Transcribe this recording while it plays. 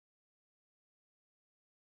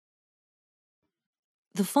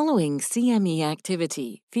The following CME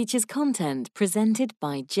activity features content presented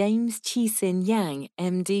by James Chi-Sin Yang,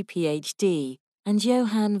 MD PhD, and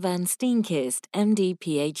Johan van Steenkist, MD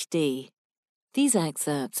PhD. These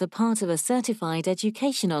excerpts are part of a certified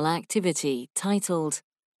educational activity titled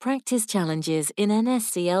Practice Challenges in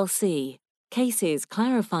NSCLC, Cases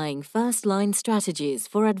Clarifying First-Line Strategies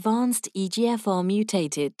for Advanced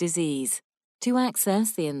EGFR-Mutated Disease. To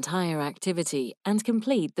access the entire activity and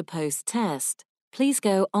complete the post-test, please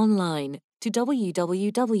go online to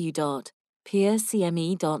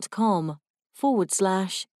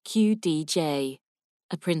www.peercme.com/QDJ.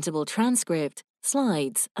 A printable transcript,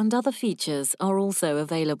 slides, and other features are also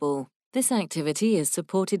available. This activity is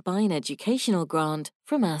supported by an educational grant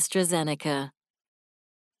from AstraZeneca.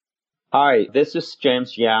 Hi, this is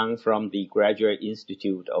James Yang from the Graduate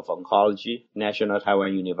Institute of Oncology, National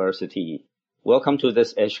Taiwan University. Welcome to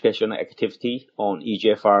this educational activity on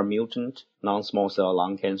EGFR-mutant non-small cell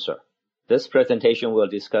lung cancer. This presentation will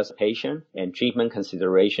discuss patient and treatment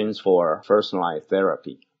considerations for first-line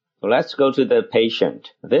therapy. Let's go to the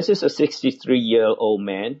patient. This is a 63-year-old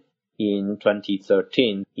man. In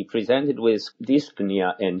 2013, he presented with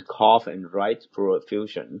dyspnea and cough and right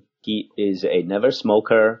perfusion. He is a never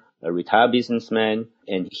smoker, a retired businessman,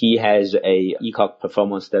 and he has a ECOG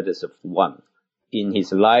performance status of 1. In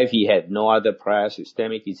his life, he had no other prior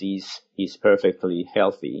systemic disease. He's perfectly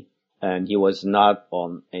healthy, and he was not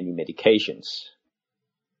on any medications.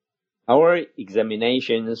 Our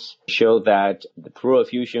examinations show that the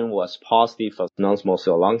perfusion was positive for non-small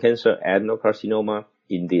cell lung cancer, adenocarcinoma.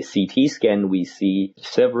 In the CT scan, we see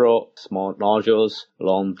several small nodules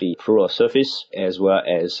along the pleural surface, as well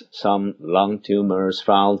as some lung tumors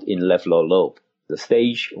found in left lower lobe. The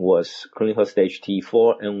stage was clinical stage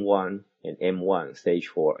T4, N1, and M1,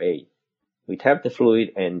 stage 4A. We tapped the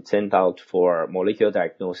fluid and sent out for molecular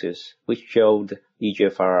diagnosis, which showed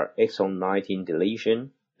EGFR exon 19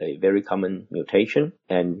 deletion, a very common mutation,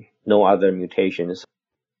 and no other mutations.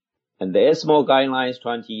 And the ESMO guidelines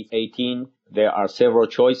 2018, there are several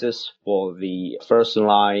choices for the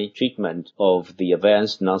first-line treatment of the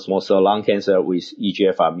advanced non-small cell lung cancer with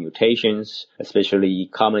EGFR mutations, especially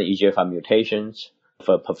common EGFR mutations.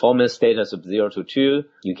 For performance status of 0 to 2,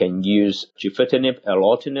 you can use gefitinib,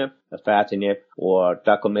 erlotinib, afatinib, or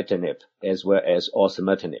dacomitinib, as well as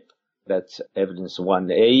osimertinib. That's evidence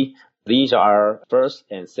 1A. These are first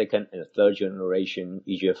and second and third generation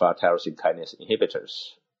EGFR tyrosine kinase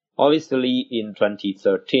inhibitors. Obviously, in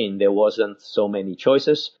 2013, there wasn't so many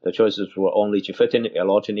choices. The choices were only gefitinib,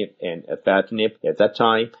 erlotinib, and afatinib at that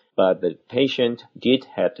time. But the patient did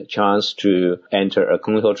have the chance to enter a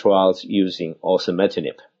clinical trials using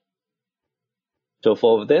osimertinib. So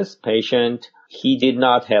for this patient, he did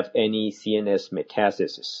not have any CNS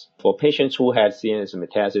metastasis. For patients who had CNS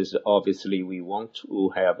metastasis, obviously we want to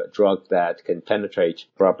have a drug that can penetrate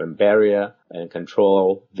blood-brain barrier and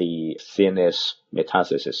control the CNS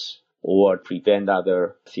metastasis or prevent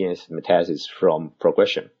other CNS metastasis from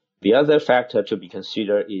progression. The other factor to be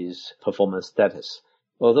considered is performance status.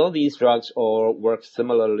 Although these drugs all work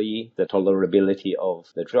similarly, the tolerability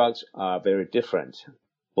of the drugs are very different.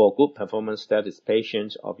 For good performance status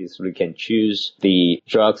patients, obviously can choose the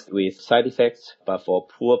drugs with side effects, but for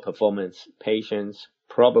poor performance patients,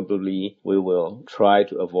 probably we will try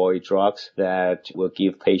to avoid drugs that will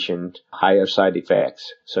give patient higher side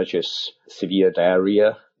effects, such as severe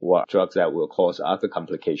diarrhea or drugs that will cause other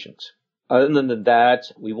complications. Other than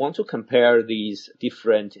that, we want to compare these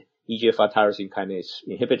different EGFR tyrosine kinase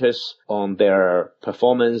inhibitors on their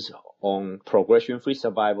performance on progression-free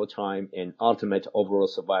survival time and ultimate overall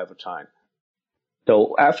survival time.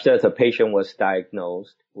 So after the patient was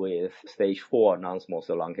diagnosed with stage 4 non-small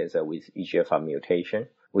cell lung cancer with EGFR mutation,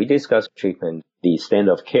 we discussed treatment, the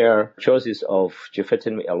standard of care, choices of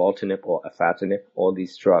gefitinib, erlotinib, or afatinib. All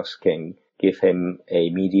these drugs can give him a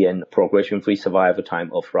median progression-free survival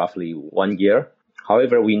time of roughly 1 year.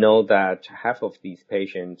 However, we know that half of these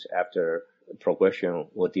patients after progression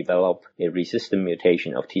will develop a resistant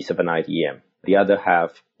mutation of T790M. The other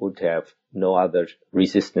half would have no other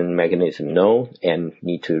resistant mechanism known and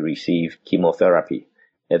need to receive chemotherapy.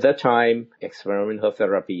 At that time, experimental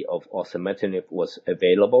therapy of osimertinib was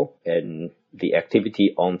available and the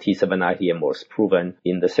activity on T790M was proven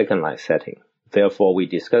in the second-line setting. Therefore, we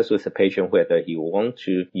discussed with the patient whether he want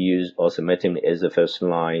to use osimertinib as a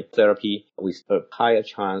first-line therapy with a higher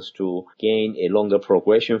chance to gain a longer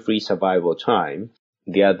progression-free survival time.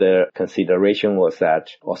 The other consideration was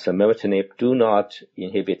that osimertinib do not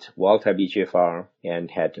inhibit wild-type EGFR and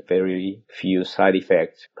had very few side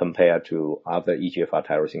effects compared to other EGFR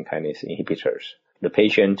tyrosine kinase inhibitors. The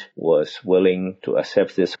patient was willing to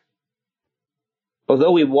accept this.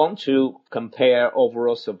 Although we want to compare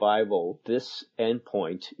overall survival, this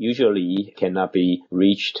endpoint usually cannot be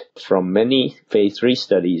reached from many phase 3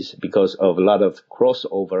 studies because of a lot of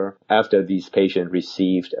crossover after these patients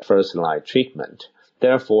received first-line treatment.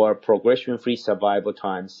 Therefore, progression-free survival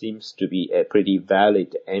time seems to be a pretty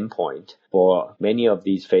valid endpoint for many of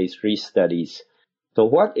these phase 3 studies. So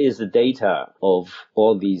what is the data of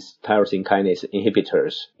all these tyrosine kinase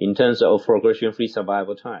inhibitors in terms of progression-free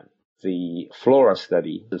survival time? The FLORA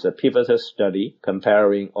study is a pivotal study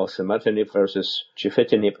comparing osimertinib versus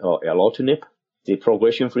gefitinib or erlotinib. The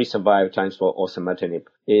progression-free survival times for osimertinib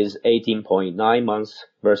is 18.9 months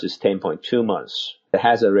versus 10.2 months. The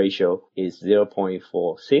hazard ratio is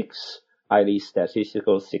 0.46, highly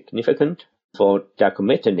statistically significant. For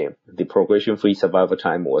dacomitinib, the progression-free survival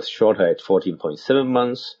time was shorter at 14.7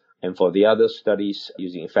 months, and for the other studies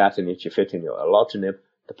using afatinib, gefitinib, or erlotinib,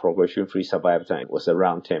 the progression-free survival time was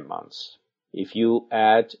around 10 months. If you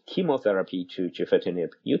add chemotherapy to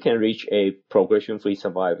gefitinib, you can reach a progression-free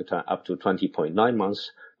survival time up to 20.9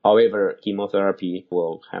 months. However, chemotherapy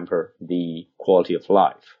will hamper the quality of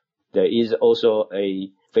life. There is also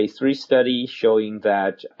a phase 3 study showing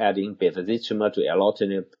that adding bevacizumab to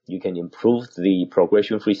erlotinib, you can improve the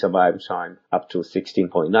progression-free survival time up to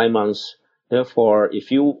 16.9 months. Therefore,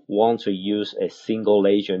 if you want to use a single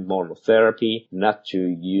agent monotherapy, not to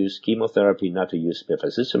use chemotherapy, not to use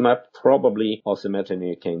bevacizumab, probably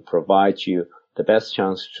osimertinib can provide you the best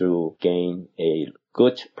chance to gain a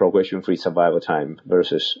good progression-free survival time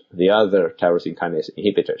versus the other tyrosine kinase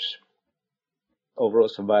inhibitors. Overall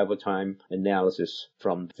survival time analysis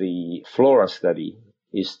from the FLORA study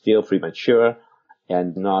is still premature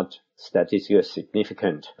and not statistically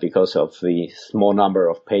significant because of the small number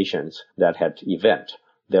of patients that had event.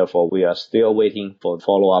 Therefore, we are still waiting for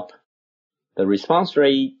follow-up. The response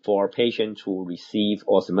rate for patients who receive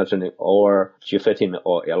osimertinib or gefitinib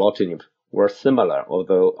or erlotinib were similar,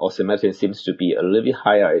 although osimertinib seems to be a little bit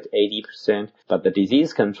higher at 80%, but the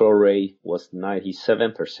disease control rate was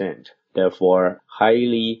 97%. Therefore,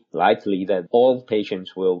 highly likely that all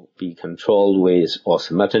patients will be controlled with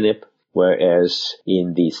osimertinib, whereas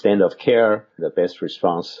in the standard of care, the best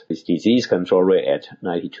response is disease control rate at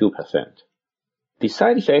 92%. The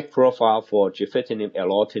side effect profile for gefitinib,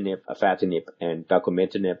 erlotinib, afatinib, and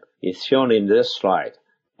dacomitinib is shown in this slide.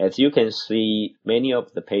 As you can see, many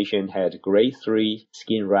of the patients had grade 3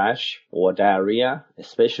 skin rash or diarrhea,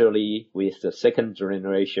 especially with the second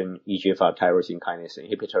generation EGFR tyrosine kinase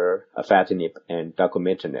inhibitor, afatinib and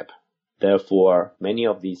dacomitinib. Therefore, many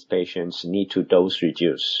of these patients need to dose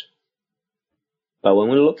reduce. But when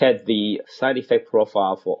we look at the side effect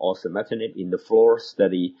profile for osimertinib in the FLORA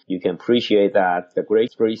study, you can appreciate that the grade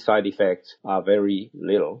 3 side effects are very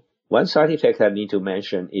little. One side effect I need to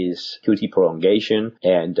mention is QT prolongation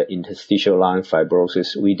and interstitial lung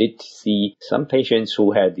fibrosis. We did see some patients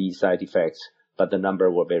who had these side effects, but the number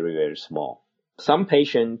were very, very small. Some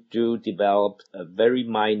patients do develop a very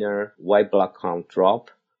minor white blood count drop,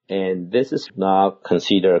 and this is not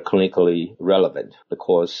considered clinically relevant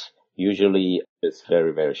because usually it's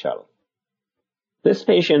very, very shallow. This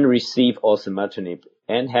patient received osimertinib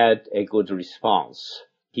and had a good response.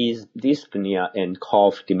 His dyspnea and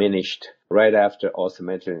cough diminished right after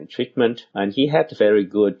osimertinib treatment, and he had very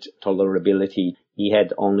good tolerability. He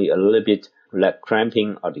had only a little bit leg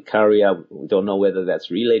cramping or urticaria. We don't know whether that's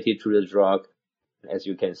related to the drug. As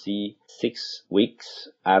you can see, 6 weeks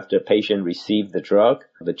after patient received the drug,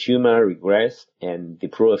 the tumor regressed and the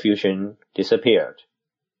pleural effusion disappeared.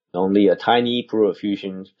 Only a tiny pleural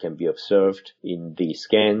effusion can be observed in the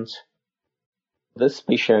scans. This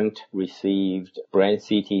patient received brain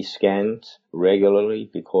CT scans regularly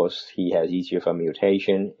because he has EGFR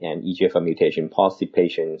mutation, and EGFR mutation positive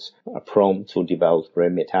patients are prone to develop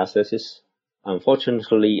brain metastasis.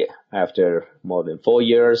 Unfortunately, after more than 4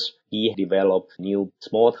 years, he developed new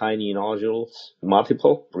small tiny nodules,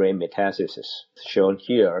 multiple brain metastases, shown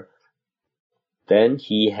here. Then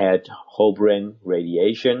he had whole brain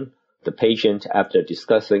radiation. The patient, after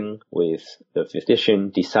discussing with the physician,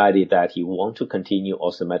 decided that he wanted to continue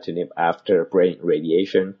osimertinib after brain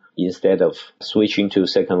radiation instead of switching to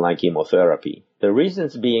second-line chemotherapy. The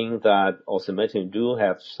reasons being that osimertinib do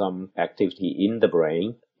have some activity in the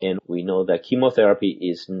brain, and we know that chemotherapy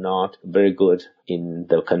is not very good in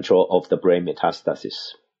the control of the brain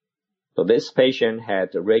metastasis. So this patient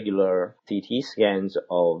had regular CT scans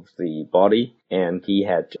of the body, and he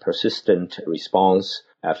had persistent response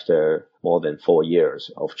after more than 4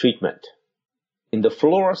 years of treatment. In the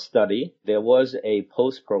FLORA study, there was a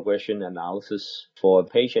post-progression analysis for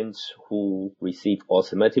patients who received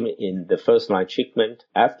osimertinib in the first-line treatment.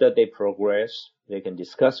 After they progress, they can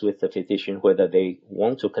discuss with the physician whether they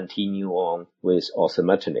want to continue on with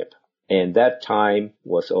osimertinib. And that time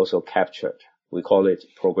was also captured. We call it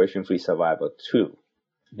progression-free survival 2.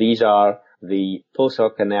 These are the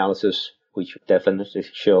post-hoc analysis which definitely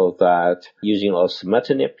show that using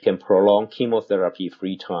osimertinib can prolong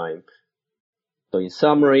chemotherapy-free time. So in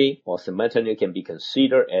summary, osimertinib can be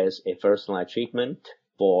considered as a first-line treatment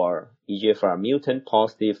for EGFR-mutant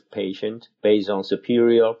positive patient based on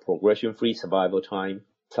superior progression-free survival time,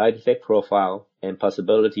 side effect profile, and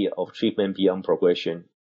possibility of treatment beyond progression.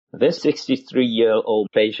 This 63-year-old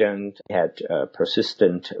patient had a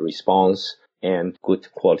persistent response and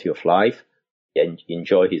good quality of life, and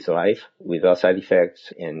enjoyed his life without side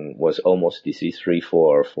effects, and was almost disease-free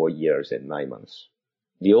for 4 years and 9 months.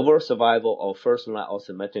 The overall survival of first-line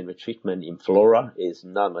osimertinib treatment in FLORA is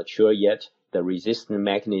not mature yet. The resistant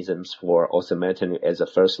mechanisms for osimertinib as a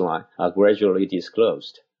first-line are gradually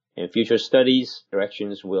disclosed, and future studies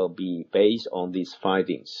directions will be based on these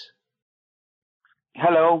findings.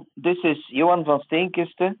 Hello, this is Johan van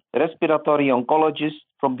Steenkiste, respiratory oncologist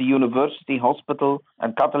from the University Hospital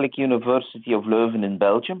and Catholic University of Leuven in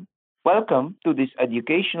Belgium. Welcome to this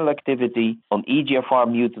educational activity on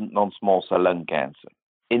EGFR-mutant non-small cell lung cancer.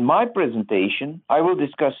 In my presentation, I will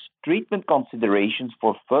discuss treatment considerations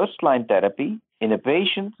for first-line therapy in a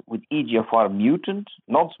patient with EGFR-mutant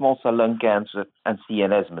non-small cell lung cancer and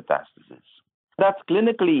CNS metastasis. That's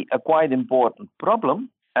clinically a quite important problem,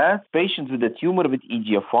 as patients with a tumor with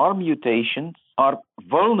EGFR mutations are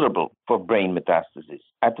vulnerable for brain metastasis.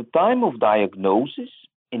 At the time of diagnosis,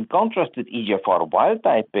 in contrast with EGFR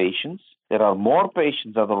wild-type patients, there are more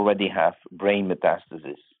patients that already have brain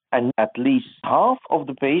metastasis. And at least half of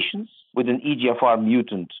the patients with an EGFR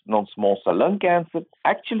mutant non-small cell lung cancer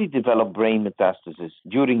actually develop brain metastasis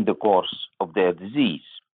during the course of their disease.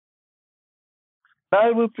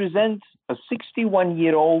 I will present a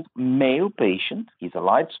 61-year-old male patient. He's a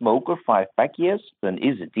light smoker, 5-pack years, and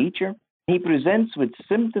is a teacher. He presents with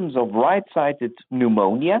symptoms of right-sided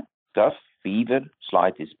pneumonia, cough, fever,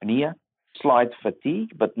 slight dyspnea, slight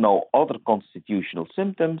fatigue, but no other constitutional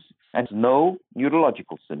symptoms, and no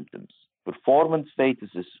neurological symptoms. Performance status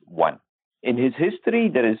is 1. In his history,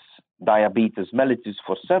 there is diabetes mellitus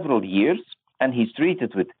for several years, and he's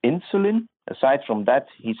treated with insulin. Aside from that,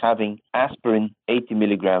 he's having aspirin 80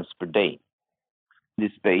 milligrams per day.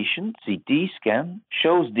 This patient, CT scan,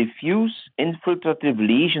 shows diffuse infiltrative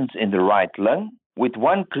lesions in the right lung, with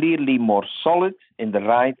one clearly more solid in the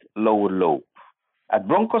right lower lobe. At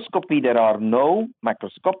bronchoscopy, there are no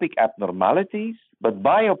macroscopic abnormalities, but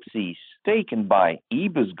biopsies taken by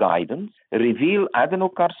EBUS guidance reveal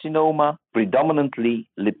adenocarcinoma, predominantly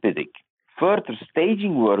lipidic. Further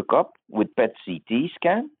staging workup with PET-CT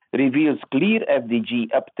scan reveals clear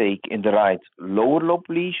FDG uptake in the right lower lobe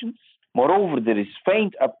lesions. Moreover, there is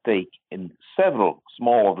faint uptake in several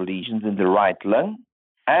smaller lesions in the right lung,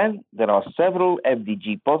 and there are several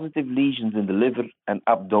FDG-positive lesions in the liver and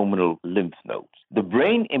abdominal lymph nodes. The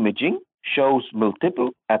brain imaging shows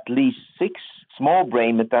multiple, at least 6 small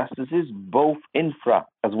brain metastases, both infra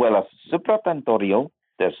as well as supratentorial.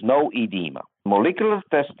 There's no edema. Molecular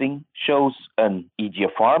testing shows an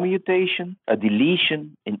EGFR mutation, a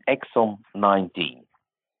deletion in exon 19.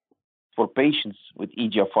 For patients with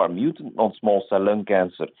EGFR mutant non-small cell lung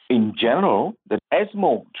cancer, in general, the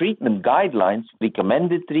ESMO treatment guidelines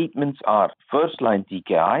recommended treatments are first-line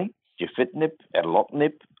TKI, gefitinib,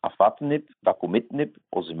 erlotinib, afatinib, dacomitinib,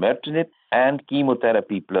 osimertinib, and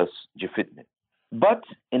chemotherapy plus gefitinib. But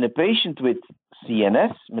in a patient with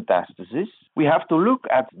CNS metastasis, we have to look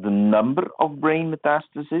at the number of brain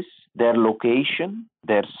metastases, their location,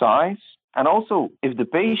 their size, and also if the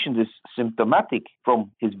patient is symptomatic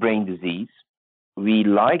from his brain disease, we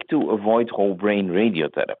like to avoid whole brain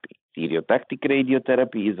radiotherapy. Stereotactic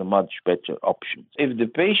radiotherapy is a much better option. If the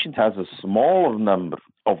patient has a smaller number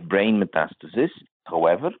of brain metastases,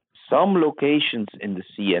 however, some locations in the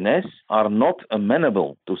CNS are not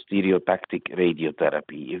amenable to stereotactic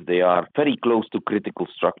radiotherapy if they are very close to critical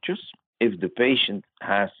structures. If the patient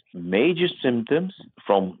has major symptoms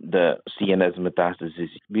from the CNS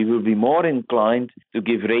metastasis, we will be more inclined to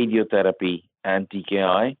give radiotherapy and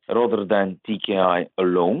TKI rather than TKI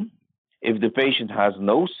alone. If the patient has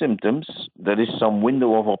no symptoms, there is some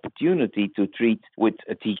window of opportunity to treat with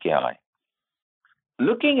a TKI.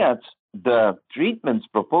 Looking at the treatments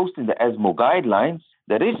proposed in the ESMO guidelines,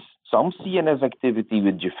 there is some CNS activity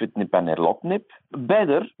with gefitinib and erlotinib,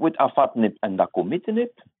 better with afatinib and dacomitinib,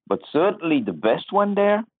 but certainly the best one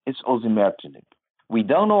there is osimertinib. We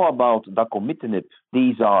don't know about dacomitinib.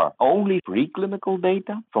 These are only preclinical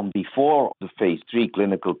data from before the phase 3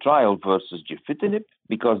 clinical trial versus gefitinib,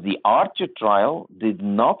 because the Archer trial did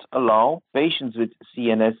not allow patients with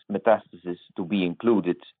CNS metastasis to be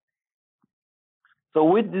included. So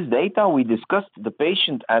with this data, we discussed the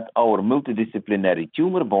patient at our multidisciplinary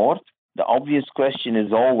tumor board. The obvious question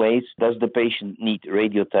is always, does the patient need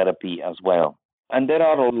radiotherapy as well? And there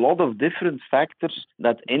are a lot of different factors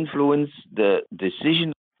that influence the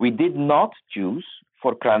decision. We did not choose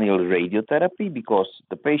for cranial radiotherapy because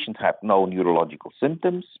the patient had no neurological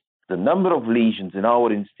symptoms. The number of lesions in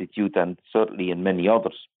our institute and certainly in many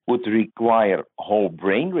others would require whole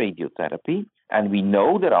brain radiotherapy. And we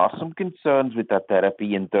know there are some concerns with that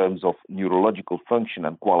therapy in terms of neurological function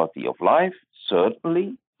and quality of life,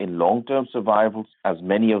 certainly in long-term survivals, as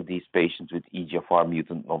many of these patients with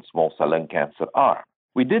EGFR-mutant non-small cell lung cancer are.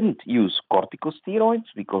 We didn't use corticosteroids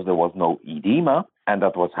because there was no edema, and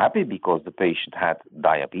that was happy because the patient had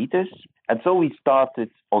diabetes. And so we started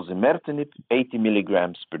osimertinib 80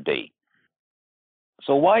 milligrams per day.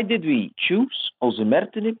 So why did we choose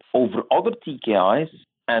osimertinib over other TKIs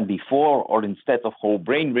and before or instead of whole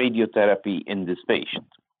brain radiotherapy in this patient?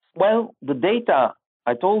 Well, the data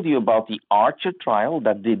I told you about the Archer trial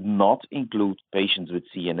that did not include patients with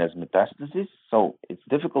CNS metastasis, so it's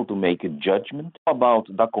difficult to make a judgment about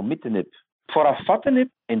dacomitinib. For afatinib,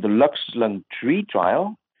 in the LUX-Lung-3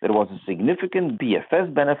 trial, there was a significant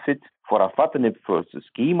PFS benefit for afatinib versus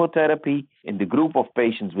chemotherapy in the group of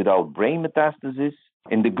patients without brain metastasis.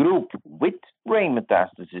 In the group with brain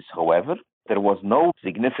metastasis, however, there was no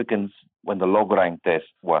significance when the log-rank test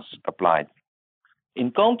was applied. In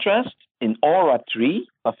contrast, in AURA3,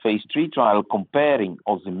 a phase 3 trial comparing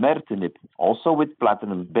osimertinib also with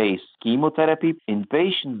platinum-based chemotherapy in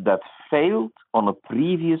patients that failed on a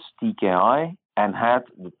previous TKI and had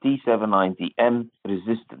the T790M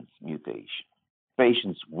resistance mutation.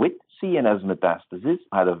 Patients with CNS metastasis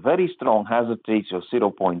had a very strong hazard ratio of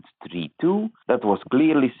 0.32 that was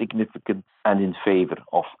clearly significant and in favor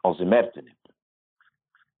of osimertinib.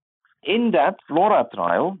 In that FLORA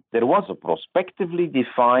trial, there was a prospectively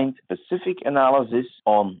defined specific analysis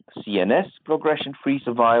on CNS progression-free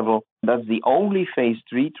survival. That's the only phase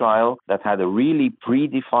 3 trial that had a really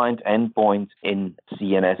predefined endpoint in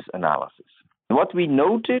CNS analysis. What we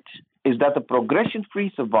noted is that the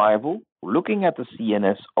progression-free survival, looking at the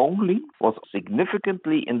CNS only, was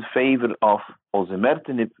significantly in favor of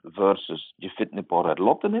osimertinib versus gefitinib or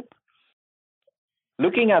erlotinib.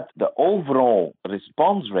 Looking at the overall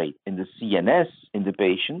response rate in the CNS in the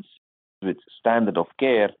patients with standard of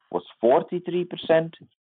care was 43%.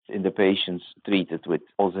 In the patients treated with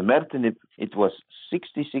osimertinib, it was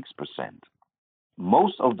 66%.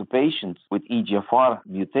 Most of the patients with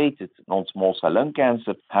EGFR-mutated non-small cell lung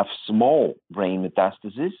cancer have small brain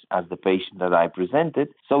metastasis, as the patient that I presented,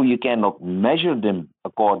 so you cannot measure them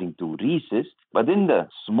according to RECIST. But in the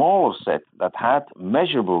smaller set that had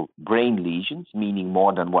measurable brain lesions, meaning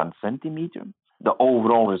more than 1 centimeter, the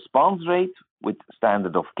overall response rate with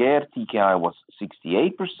standard of care TKI was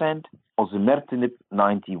 68%, osimertinib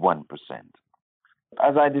 91%.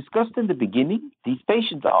 As I discussed in the beginning, these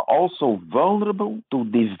patients are also vulnerable to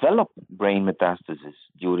develop brain metastasis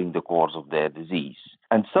during the course of their disease.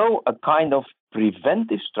 And so a kind of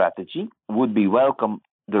preventive strategy would be welcome.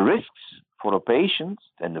 The risks for a patient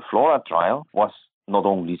in the FLORA trial was not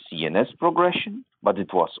only CNS progression, but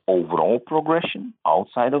it was overall progression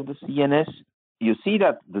outside of the CNS. You see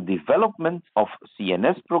that the development of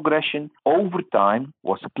CNS progression over time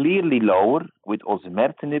was clearly lower with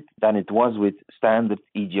osimertinib than it was with standard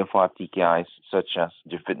EGFR TKIs such as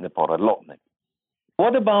gefitinib or erlotinib.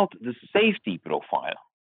 What about the safety profile?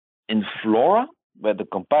 In FLORA, where the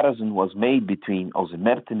comparison was made between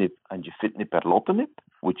osimertinib and gefitinib erlotinib,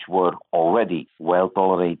 which were already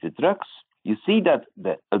well-tolerated drugs, you see that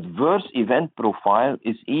the adverse event profile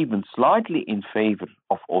is even slightly in favor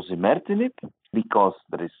of osimertinib because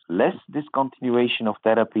there is less discontinuation of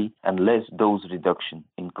therapy and less dose reduction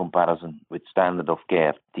in comparison with standard of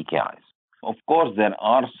care TKIs. Of course, there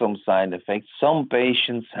are some side effects. Some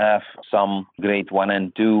patients have some grade 1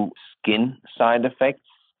 and 2 skin side effects,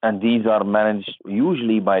 and these are managed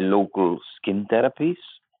usually by local skin therapies.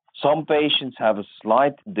 Some patients have a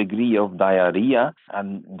slight degree of diarrhea,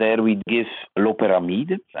 and there we give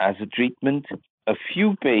loperamide as a treatment. A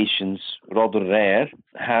few patients, rather rare,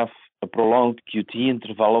 have a prolonged QT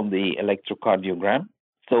interval of the electrocardiogram.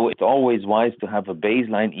 So it's always wise to have a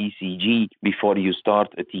baseline ECG before you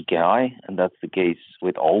start a TKI, and that's the case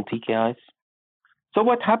with all TKIs. So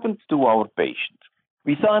what happened to our patient?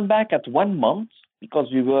 We saw him back at 1 month because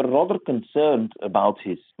we were rather concerned about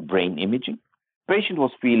his brain imaging. patient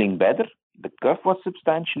was feeling better. The cough was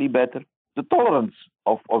substantially better. The tolerance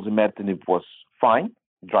of osimertinib was fine,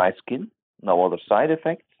 dry skin, no other side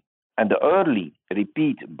effects. And the early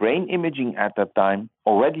repeat brain imaging at that time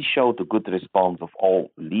already showed a good response of all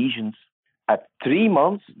lesions. At 3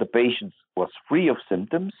 months, the patient was free of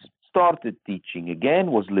symptoms, started teaching again,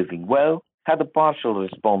 was living well, had a partial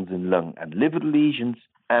response in lung and liver lesions,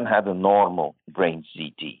 and had a normal brain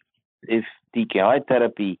CT. If TKI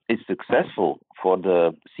therapy is successful for the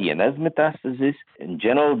CNS metastasis, in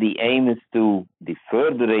general, the aim is to defer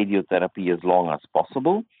the radiotherapy as long as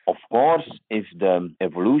possible. Of course, if the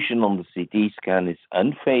evolution on the CT scan is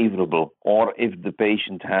unfavorable, or if the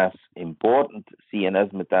patient has important CNS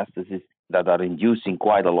metastasis that are inducing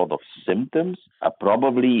quite a lot of symptoms,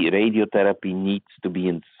 probably radiotherapy needs to be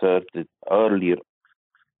inserted earlier.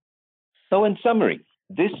 So in summary,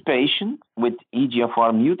 this patient with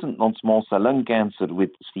EGFR-mutant non-small cell lung cancer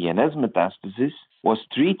with CNS metastasis was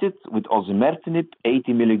treated with osimertinib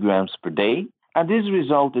 80 milligrams per day, and this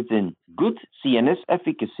resulted in good CNS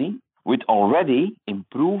efficacy with already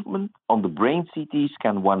improvement on the brain CT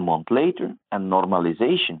scan 1 month later and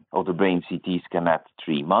normalization of the brain CT scan at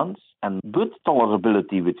 3 months, and good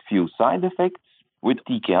tolerability with few side effects. With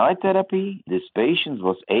TKI therapy, this patient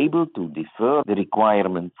was able to defer the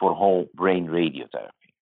requirement for whole brain radiotherapy.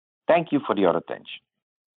 Thank you for your attention.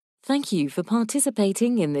 Thank you for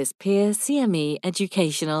participating in this peer CME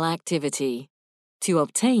educational activity. To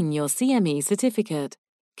obtain your CME certificate,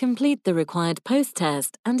 complete the required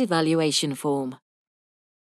post-test and evaluation form.